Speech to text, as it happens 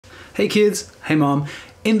Hey kids, hey mom.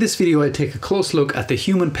 In this video I take a close look at the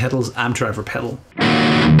Human Pedals amp driver pedal.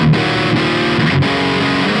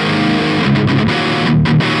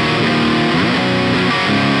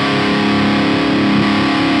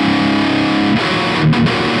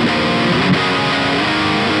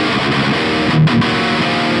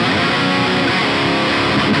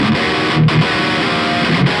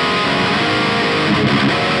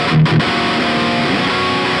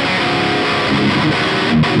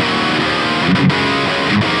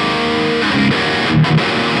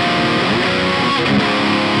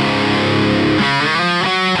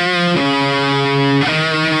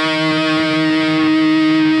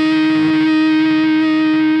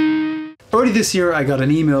 Early this year I got an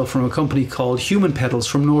email from a company called Human Pedals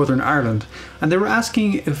from Northern Ireland, and they were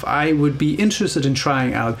asking if I would be interested in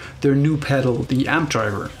trying out their new pedal, the amp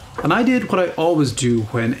driver. And I did what I always do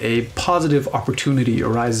when a positive opportunity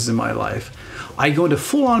arises in my life. I go into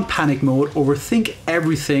full-on panic mode, overthink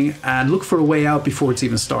everything, and look for a way out before it's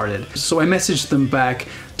even started. So I messaged them back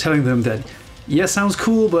telling them that yeah, sounds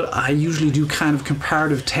cool, but I usually do kind of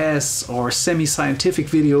comparative tests or semi-scientific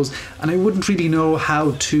videos, and I wouldn't really know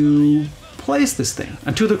how to place this thing.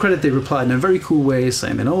 And to their credit, they replied in a very cool way,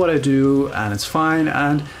 saying they know what I do and it's fine,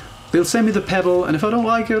 and they'll send me the pedal, and if I don't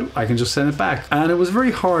like it, I can just send it back. And it was very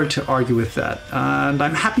hard to argue with that, and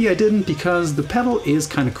I'm happy I didn't, because the pedal is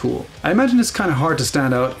kind of cool. I imagine it's kind of hard to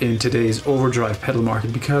stand out in today's overdrive pedal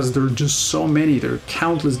market because there are just so many. There are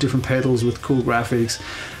countless different pedals with cool graphics.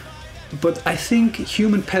 But I think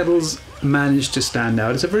Human Pedals managed to stand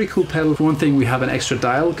out. It's a very cool pedal. For one thing, we have an extra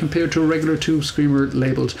dial compared to a regular tube screamer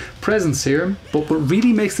labeled presence here. But what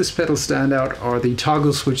really makes this pedal stand out are the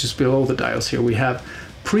toggle switches below the dials here. We have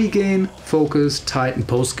pre-gain, focus, tight, and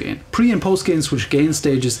post-gain. Pre and post-gain switch gain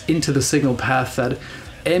stages into the signal path that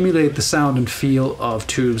emulate the sound and feel of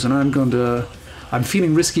tubes. And I'm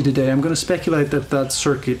feeling risky today. I'm going to speculate that that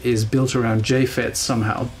circuit is built around JFET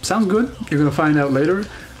somehow. Sounds good? You're going to find out later.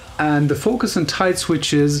 And the focus and tight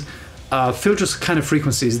switches filters kind of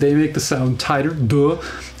frequencies. They make the sound tighter, duh.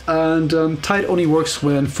 And tight only works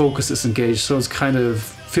when focus is engaged, so it's kind of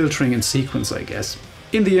filtering in sequence, I guess.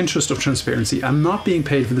 In the interest of transparency, I'm not being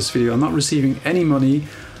paid for this video. I'm not receiving any money,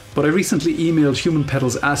 but I recently emailed Human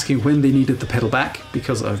Pedals asking when they needed the pedal back,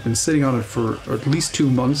 because I've been sitting on it for at least 2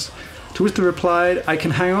 months. To which they replied, I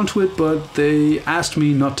can hang on to it, but they asked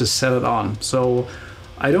me not to sell it on. So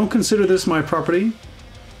I don't consider this my property,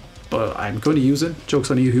 but I'm going to use it.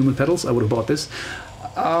 Joke's on you, Human Pedals, I would have bought this.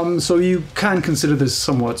 So you can consider this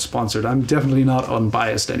somewhat sponsored. I'm definitely not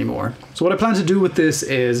unbiased anymore. So what I plan to do with this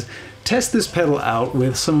is test this pedal out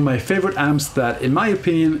with some of my favorite amps that, in my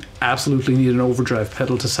opinion, absolutely need an overdrive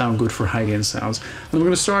pedal to sound good for high gain sounds. And we're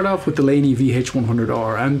going to start off with the Laney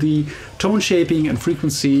VH100R, and the tone shaping and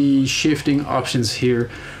frequency shifting options here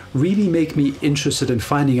really make me interested in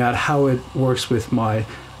finding out how it works with my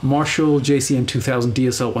Marshall JCM 2000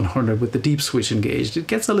 Diezel 100 with the deep switch engaged. It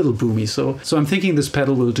gets a little boomy, so I'm thinking this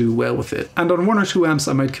pedal will do well with it. And on 1 or 2 amps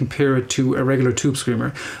I might compare it to a regular tube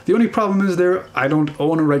screamer. The only problem is I don't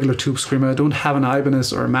own a regular tube screamer. I don't have an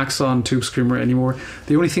Ibanez or a Maxon tube screamer anymore.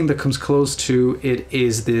 The only thing that comes close to it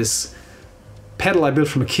is this pedal I built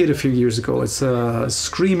from a kid a few years ago. It's a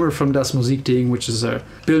Screamer from Das Musikding, which is a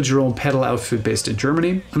build-your-own pedal outfit based in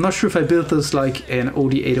Germany. I'm not sure if I built this like an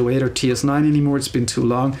OD808 or TS9 anymore. It's been too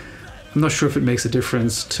long. I'm not sure if it makes a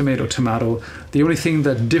difference. Tomato, tomato. The only thing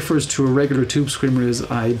that differs to a regular tube screamer is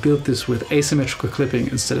I built this with asymmetrical clipping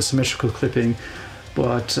instead of symmetrical clipping,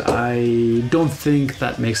 but I don't think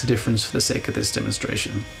that makes a difference for the sake of this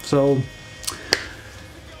demonstration. So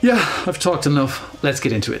yeah, I've talked enough. Let's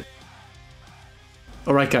get into it.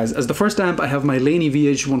 Alright guys, as the first amp I have my Laney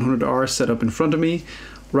VH100R set up in front of me.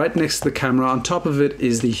 Right next to the camera on top of it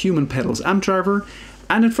is the Human Pedals amp driver,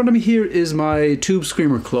 and in front of me here is my Tube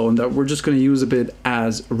Screamer clone that we're just going to use a bit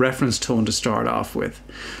as reference tone to start off with.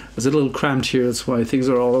 It's a little cramped here, that's why things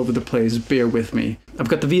are all over the place, bear with me. I've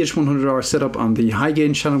got the VH100R set up on the high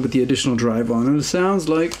gain channel with the additional drive on, and it sounds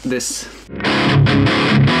like this.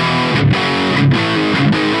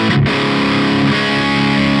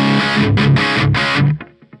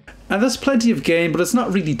 And there's plenty of gain, but it's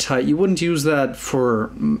not really tight. You wouldn't use that for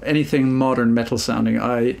anything modern metal sounding.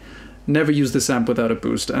 I never use this amp without a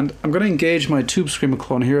boost. And I'm going to engage my Tube Screamer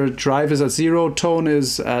clone here. Drive is at 0, tone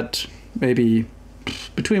is at maybe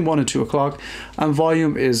between 1 and 2 o'clock, and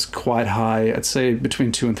volume is quite high, I'd say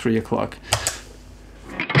between 2 and 3 o'clock.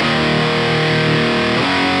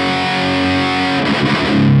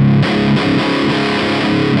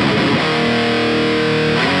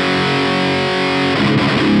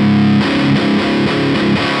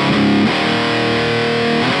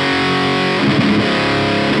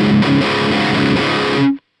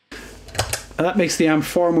 And that makes the amp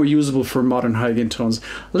far more usable for modern high gain tones.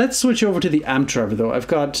 Let's switch over to the amp driver though. I've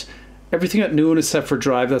got everything at noon except for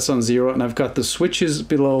drive, that's on 0, and I've got the switches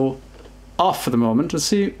below off for the moment. Let's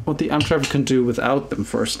see what the amp driver can do without them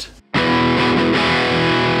first.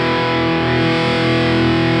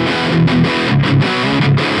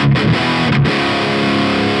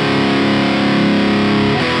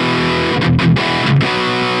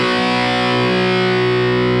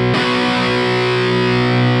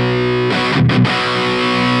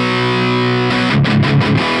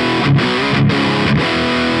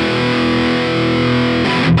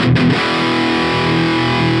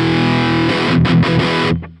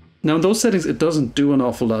 Now in those settings it doesn't do an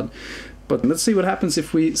awful lot, but let's see what happens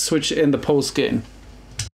if we switch in the post gain.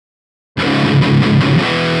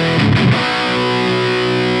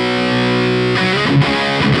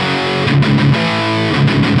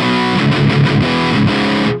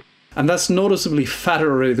 And that's noticeably fatter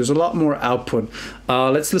already, there's a lot more output.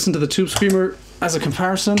 Let's listen to the tube screamer as a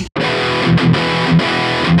comparison.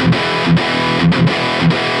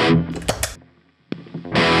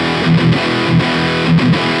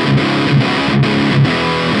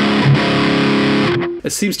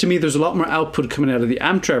 It seems to me there's a lot more output coming out of the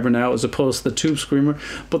amp driver now as opposed to the tube screamer,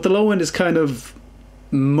 but the low end is kind of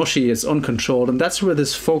mushy, it's uncontrolled, and that's where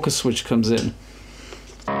this focus switch comes in.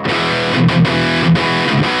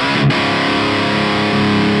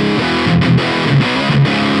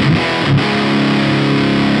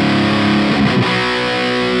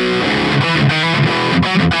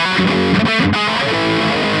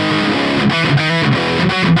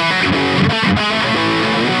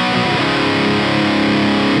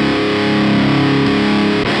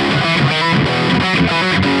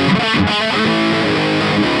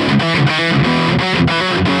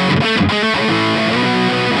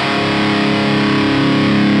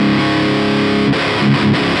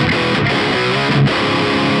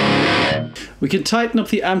 We can tighten up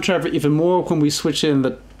the amp driver even more when we switch in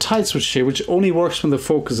the tight switch here, which only works when the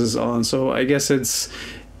focus is on, so I guess it's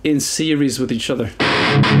in series with each other.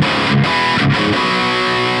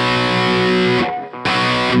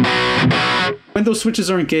 When those switches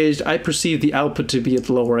are engaged, I perceive the output to be at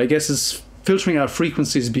lower. I guess it's filtering out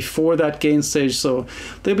frequencies before that gain stage, so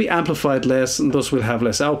they'll be amplified less and thus we'll have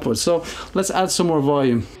less output. So let's add some more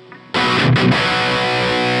volume.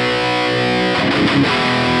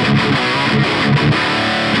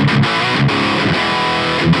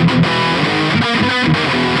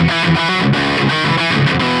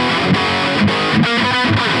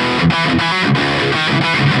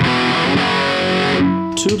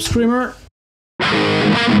 Tube screamer.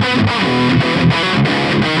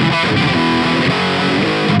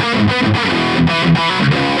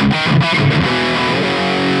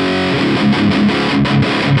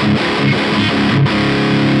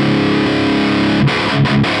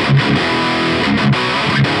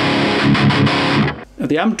 Now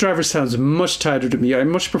the amp driver sounds much tighter to me. I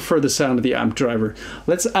much prefer the sound of the amp driver.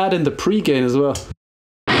 Let's add in the pre-gain as well.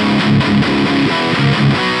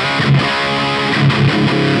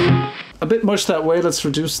 A bit much that way, let's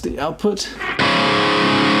reduce the output.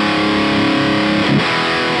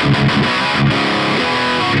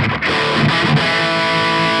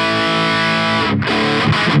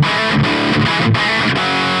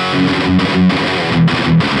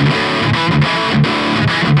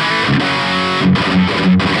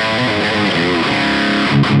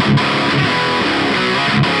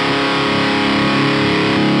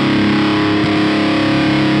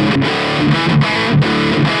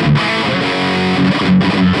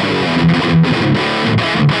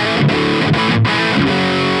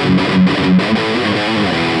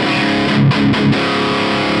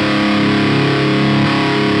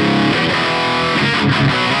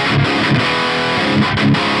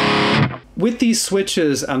 With these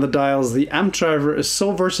switches and the dials, the amp driver is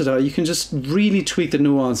so versatile, you can just really tweak the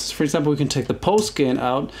nuances. For example, we can take the post gain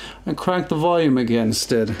out and crank the volume again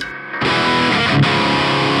instead.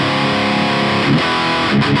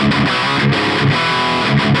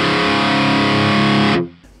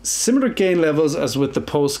 Similar gain levels as with the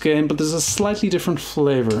post gain, but there's a slightly different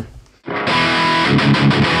flavor.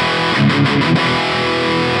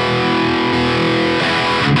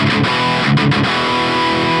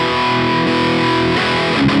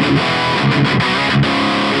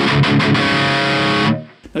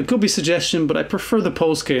 It could be suggestion, but I prefer the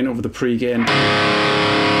post gain over the pre gain.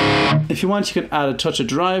 If you want, you can add a touch of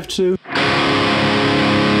drive too.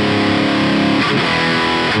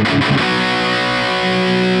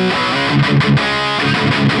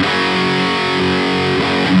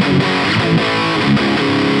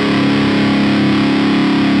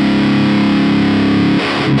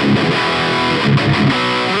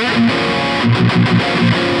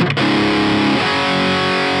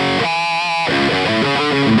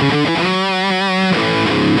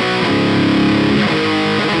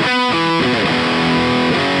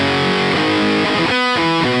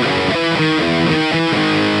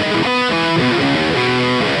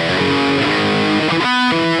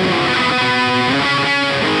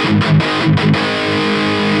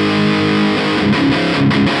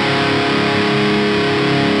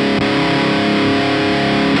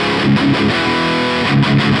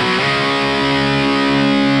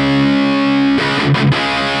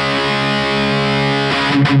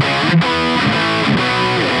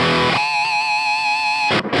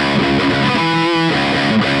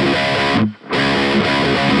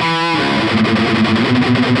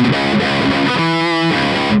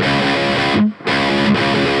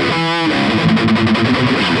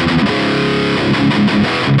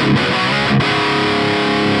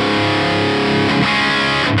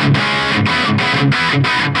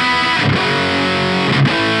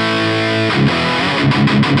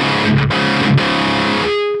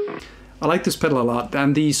 like this pedal a lot,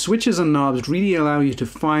 and the switches and knobs really allow you to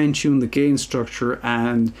fine tune the gain structure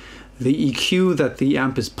and the EQ that the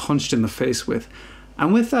amp is punched in the face with.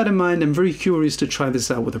 And with that in mind, I'm very curious to try this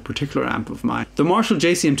out with a particular amp of mine. The Marshall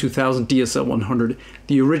JCM2000 DSL 100,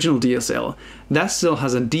 the original DSL, that still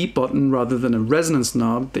has a deep button rather than a resonance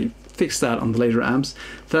knob. They fixed that on the later amps.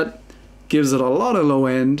 That gives it a lot of low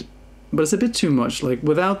end, but it's a bit too much. Like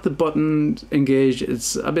without the button engaged,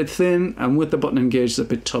 it's a bit thin, and with the button engaged, it's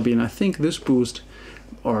a bit tubby. And I think this boost,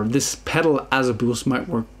 or this pedal as a boost, might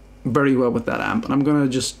work very well with that amp. And I'm gonna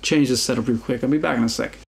just change this setup real quick. I'll be back in a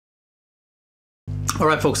sec.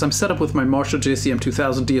 Alright folks, I'm set up with my Marshall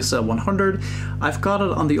JCM2000 DSL 100. I've got it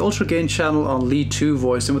on the ultra gain channel on lead 2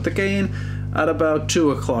 voice, and with the gain at about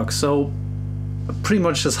 2 o'clock, so pretty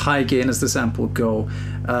much as high gain as this amp will go.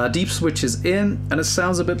 Deep switch is in, and it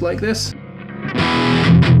sounds a bit like this.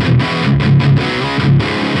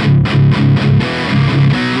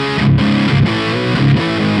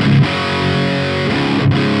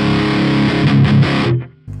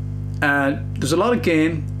 There's a lot of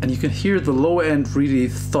gain, and you can hear the low end really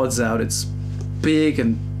thuds out. It's big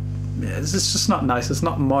and it's just not nice. It's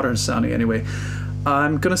not modern sounding anyway.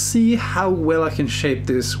 I'm gonna see how well I can shape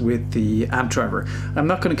this with the amp driver. I'm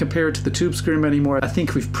not gonna compare it to the tube screamer anymore. I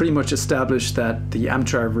think we've pretty much established that the amp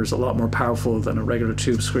driver is a lot more powerful than a regular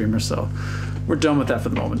tube screamer, so we're done with that for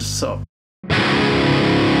the moment. So.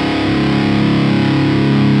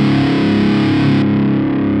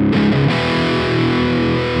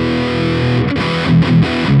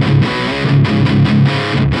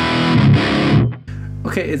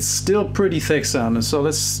 Okay, it's still pretty thick sounding, so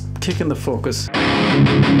let's kick in the focus.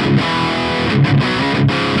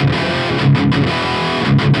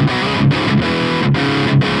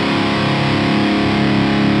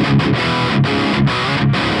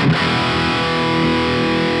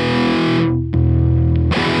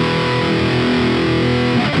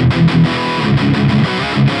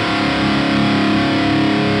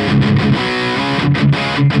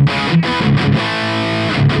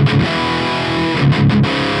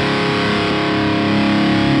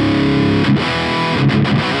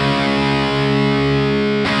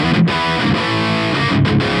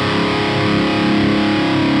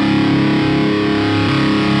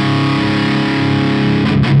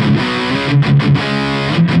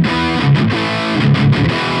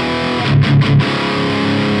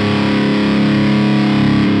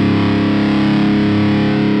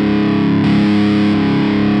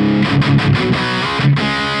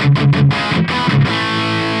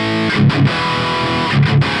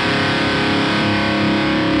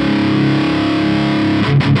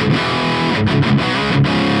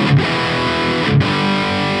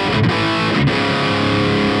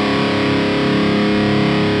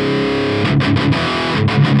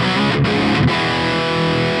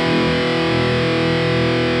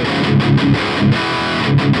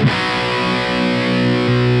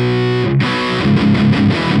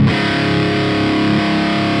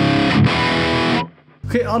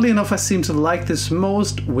 Okay, oddly enough, I seem to like this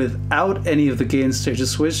most without any of the gain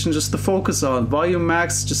stages switched, and just the focus on volume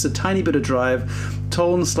max, just a tiny bit of drive,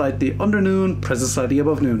 tone slightly under noon, presence slightly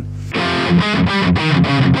above noon.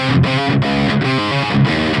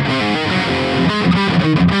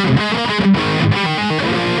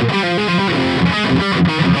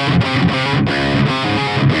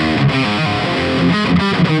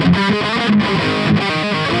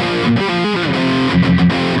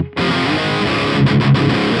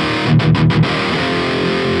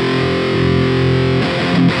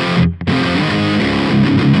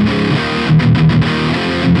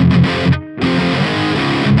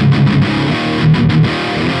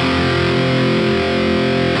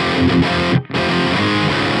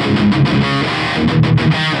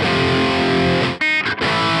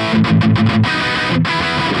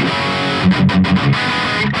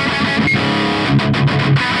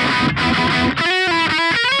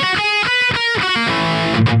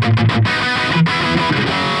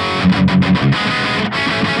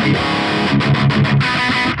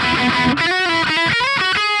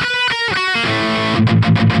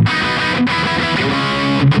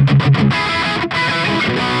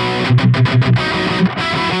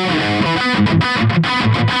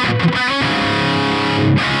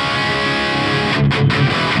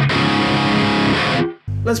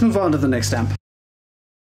 Let's move on to the next amp.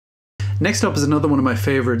 Next up is another one of my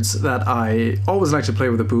favorites that I always like to play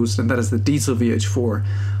with a boost, and that is the Diezel VH4.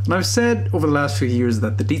 And I've said over the last few years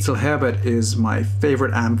that the Diezel Herbert is my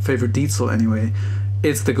favorite amp, favorite Diezel anyway.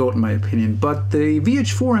 It's the GOAT in my opinion, but the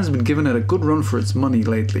VH4 has been given it a good run for its money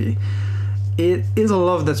lately. it is a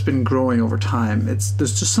love that's been growing over time. There's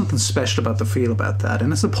just something special about the feel about that,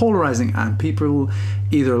 and it's a polarizing amp. People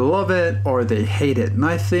either love it or they hate it, and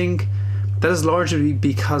I think that is largely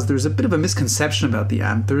because there's a bit of a misconception about the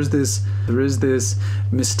amp. There is this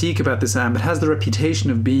mystique about this amp. It has the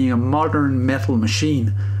reputation of being a modern metal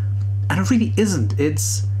machine, and it really isn't.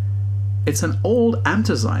 It's an old amp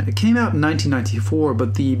design. It came out in 1994,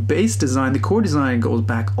 but the bass design, the core design, goes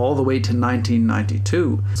back all the way to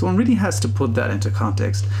 1992. So one really has to put that into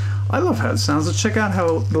context. I love how it sounds. Let's check out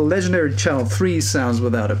how the legendary Channel 3 sounds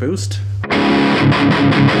without a boost.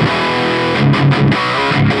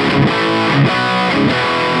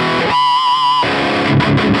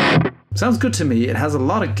 Sounds good to me. It has a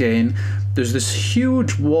lot of gain. There's this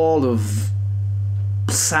huge wall of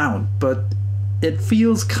sound, but it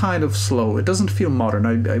feels kind of slow. It doesn't feel modern.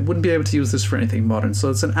 I wouldn't be able to use this for anything modern. So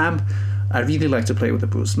it's an amp I really like to play with a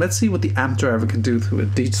boost. Let's see what the amp driver can do through a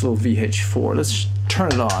Diezel VH4. Let's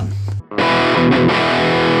turn it on.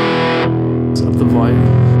 Let's up the volume.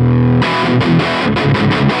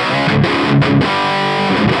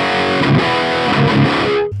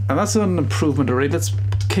 And that's an improvement already. Let's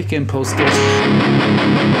kick in post gain.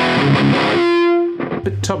 A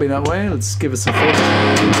bit tubby that way. Let's give it some force.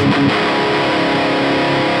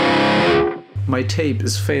 My tape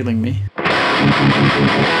is failing me.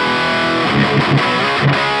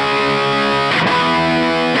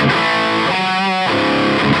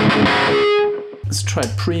 Let's try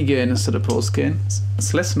pre-gain instead of post-gain.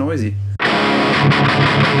 It's less noisy.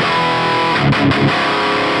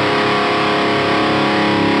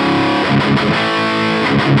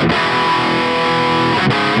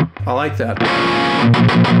 I like that.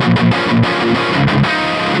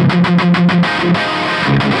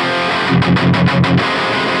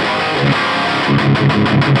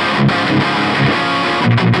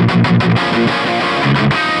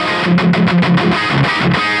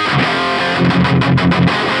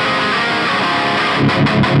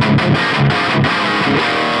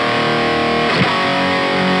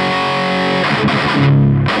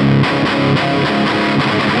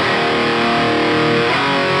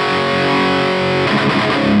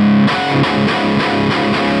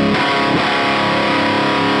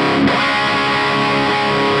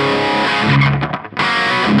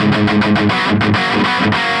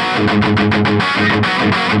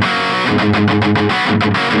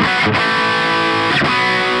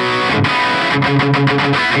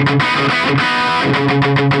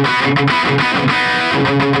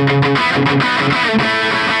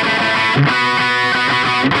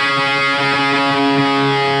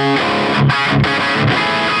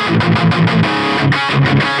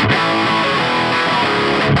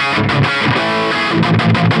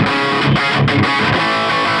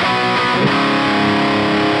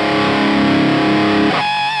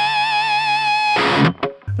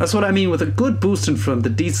 That's what I mean with a good boost in front. The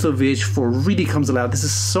Diezel VH4 really comes alive. This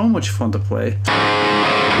is so much fun to play.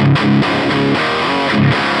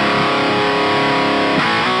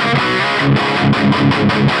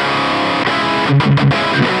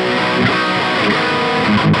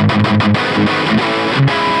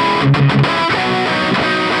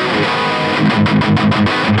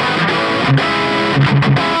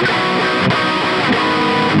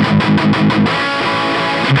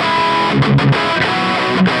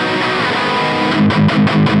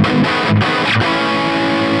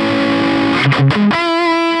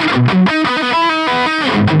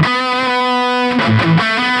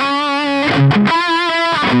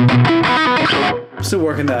 Still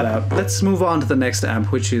working that out. Let's move on to the next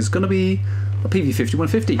amp, which is going to be a Peavey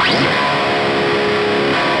 5150.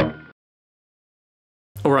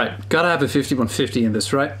 Alright, gotta have a 5150 in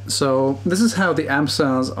this, right? So this is how the amp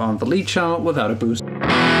sounds on the lead channel without a boost.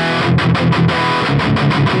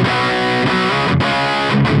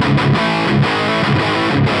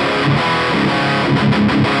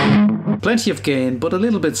 Plenty of gain, but a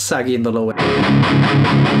little bit saggy in the low end.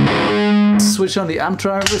 Switch on the amp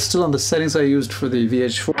driver, still on the settings I used for the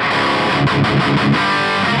VH4.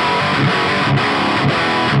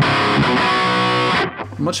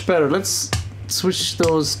 Much better. Let's switch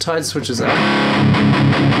those tide switches out.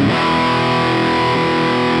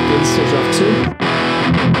 Gain stage off too.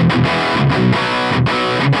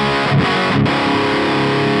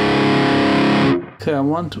 Okay, I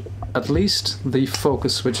want at least the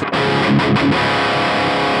focus switch.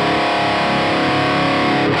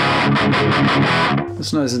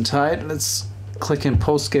 It's nice and tight. Let's click in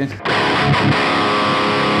post gain.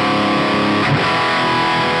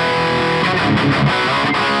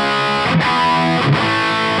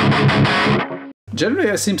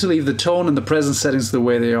 Generally, I seem to leave the tone and the presence settings the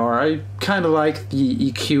way they are. I kind of like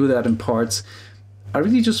the EQ that imparts. I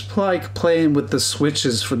really just like playing with the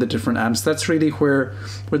switches for the different amps. That's really where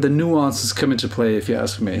the nuances come into play, if you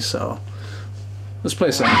ask me. So let's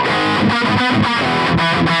play some.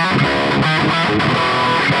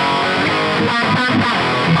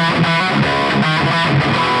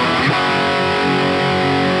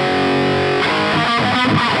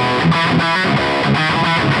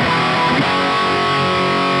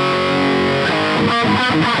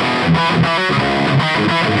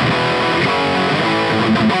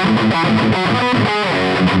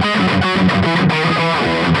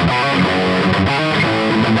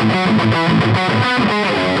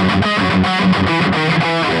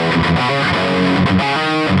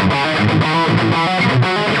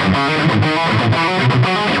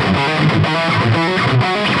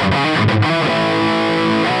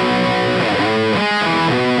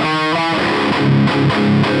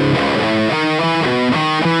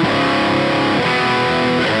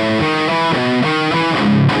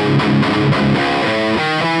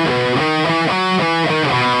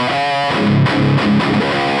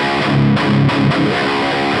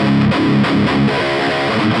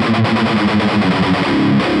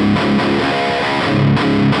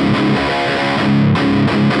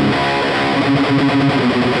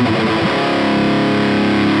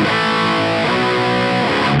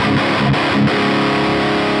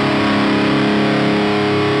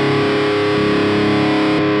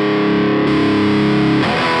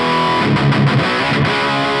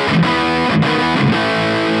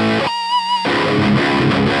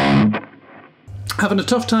 Having a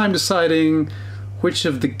tough time deciding which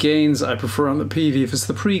of the gains I prefer on the Peavey, if it's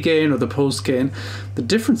the pre-gain or the post-gain. The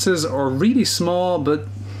differences are really small, but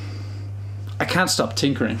I can't stop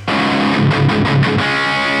tinkering.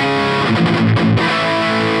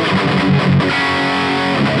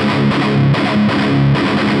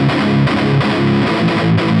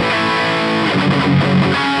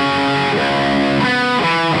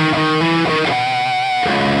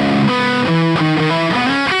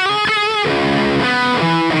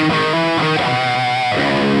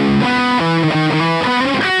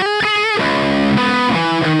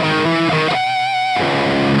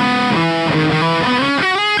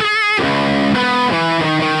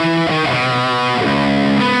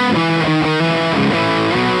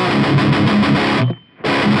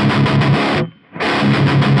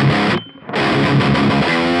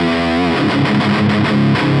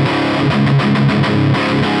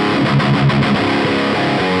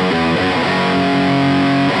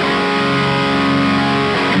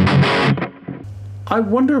 I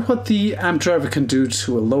wonder what the amp driver can do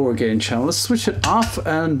to a lower gain channel. Let's switch it off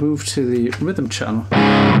and move to the rhythm channel.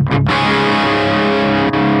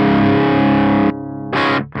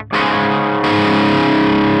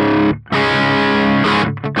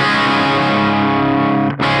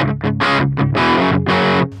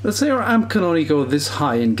 Let's say our amp can only go this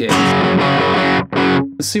high in gain.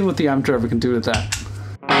 Let's see what the amp driver can do with that.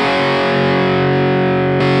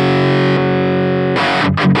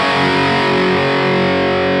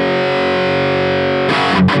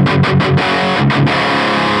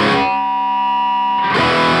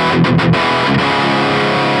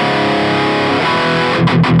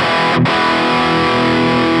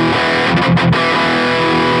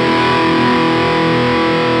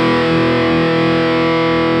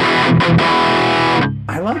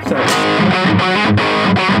 I like that.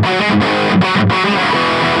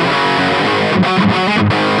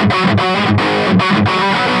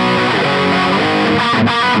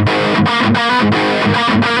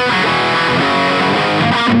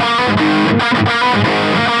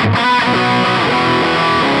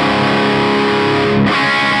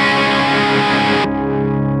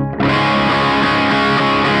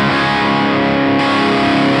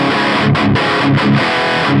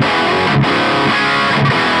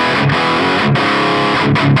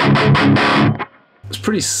 It's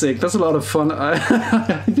pretty sick. That's a lot of fun. I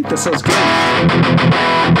think that sounds good.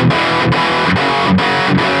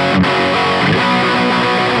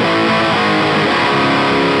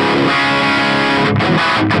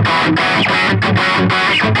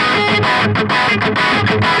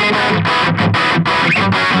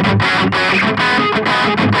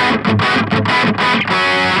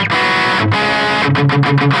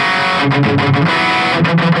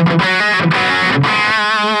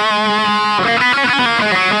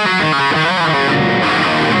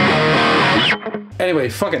 Anyway,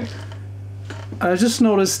 fuck it. I just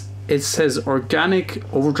noticed it says organic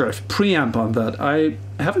overdrive preamp on that. I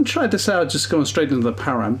haven't tried this out just going straight into the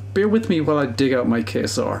power amp. Bear with me while I dig out my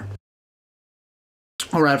KSR.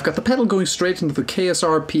 Alright, I've got the pedal going straight into the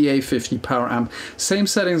KSR PA50 power amp. Same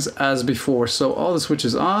settings as before, so all the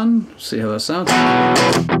switches on. See how that sounds.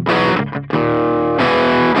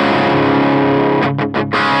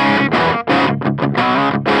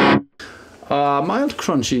 Mild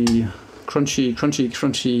crunchy,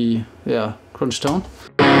 yeah, crunch tone.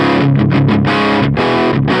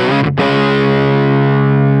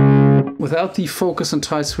 Without the focus and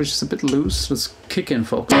tie switch, it's a bit loose. Let's kick in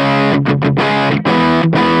focus.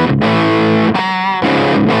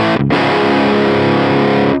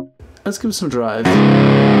 Let's give it some drive.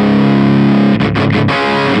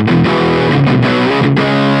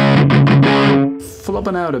 Full up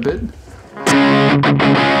and out a bit.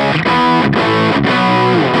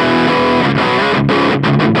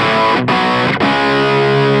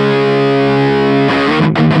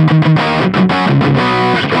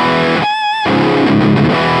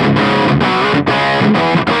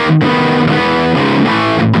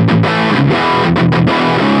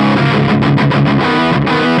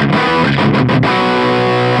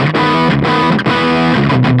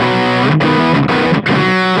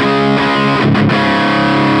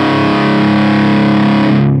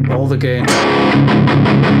 The gain.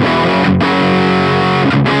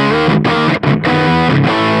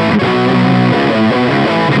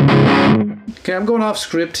 Okay, I'm going off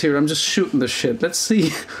script here. I'm just shooting the shit. Let's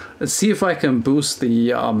see if I can boost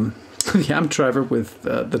the amp driver with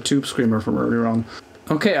the tube screamer from earlier on.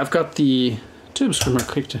 Okay, I've got the tube screamer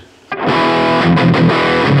clicked.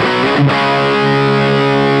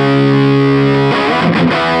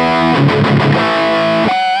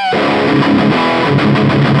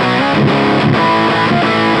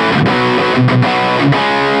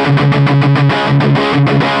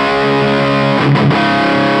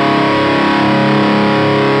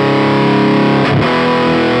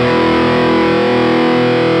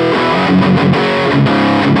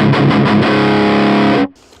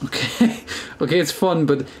 Okay, it's fun,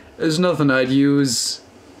 but there's nothing I'd use.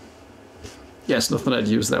 Yes, nothing I'd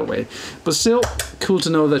use that way. But still, cool to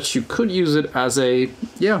know that you could use it as a,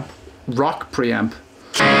 yeah, rock preamp.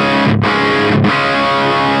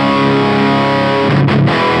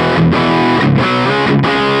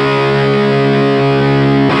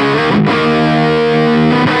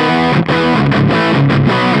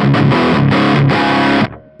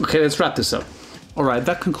 Okay, let's wrap this up. Alright,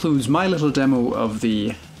 that concludes my little demo of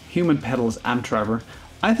the Human Pedals amp driver.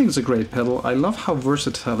 I think it's a great pedal. I love how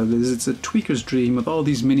versatile it is. It's a tweaker's dream with all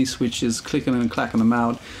these mini switches, clicking and clacking them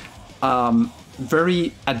out.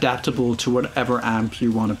 Very adaptable to whatever amp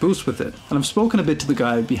you want to boost with it. And I've spoken a bit to the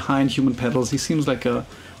guy behind Human Pedals. He seems like a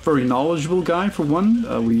very knowledgeable guy for one.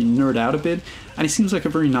 We nerd out a bit. And he seems like a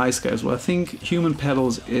very nice guy as well. I think Human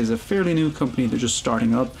Pedals is a fairly new company. They're just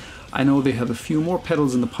starting up. I know they have a few more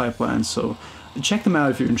pedals in the pipeline, so check them out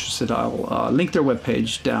if you're interested. I'll link their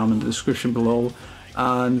webpage down in the description below.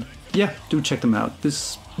 And yeah, do check them out.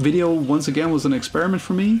 This video, once again, was an experiment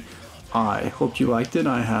for me. I hope you liked it.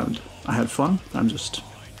 I had fun. I'm just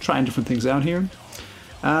trying different things out here.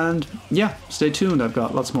 And yeah, stay tuned. I've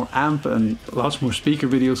got lots more amp and lots more speaker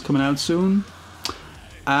videos coming out soon.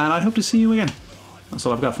 And I hope to see you again. That's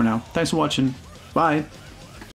all I've got for now. Thanks for watching. Bye.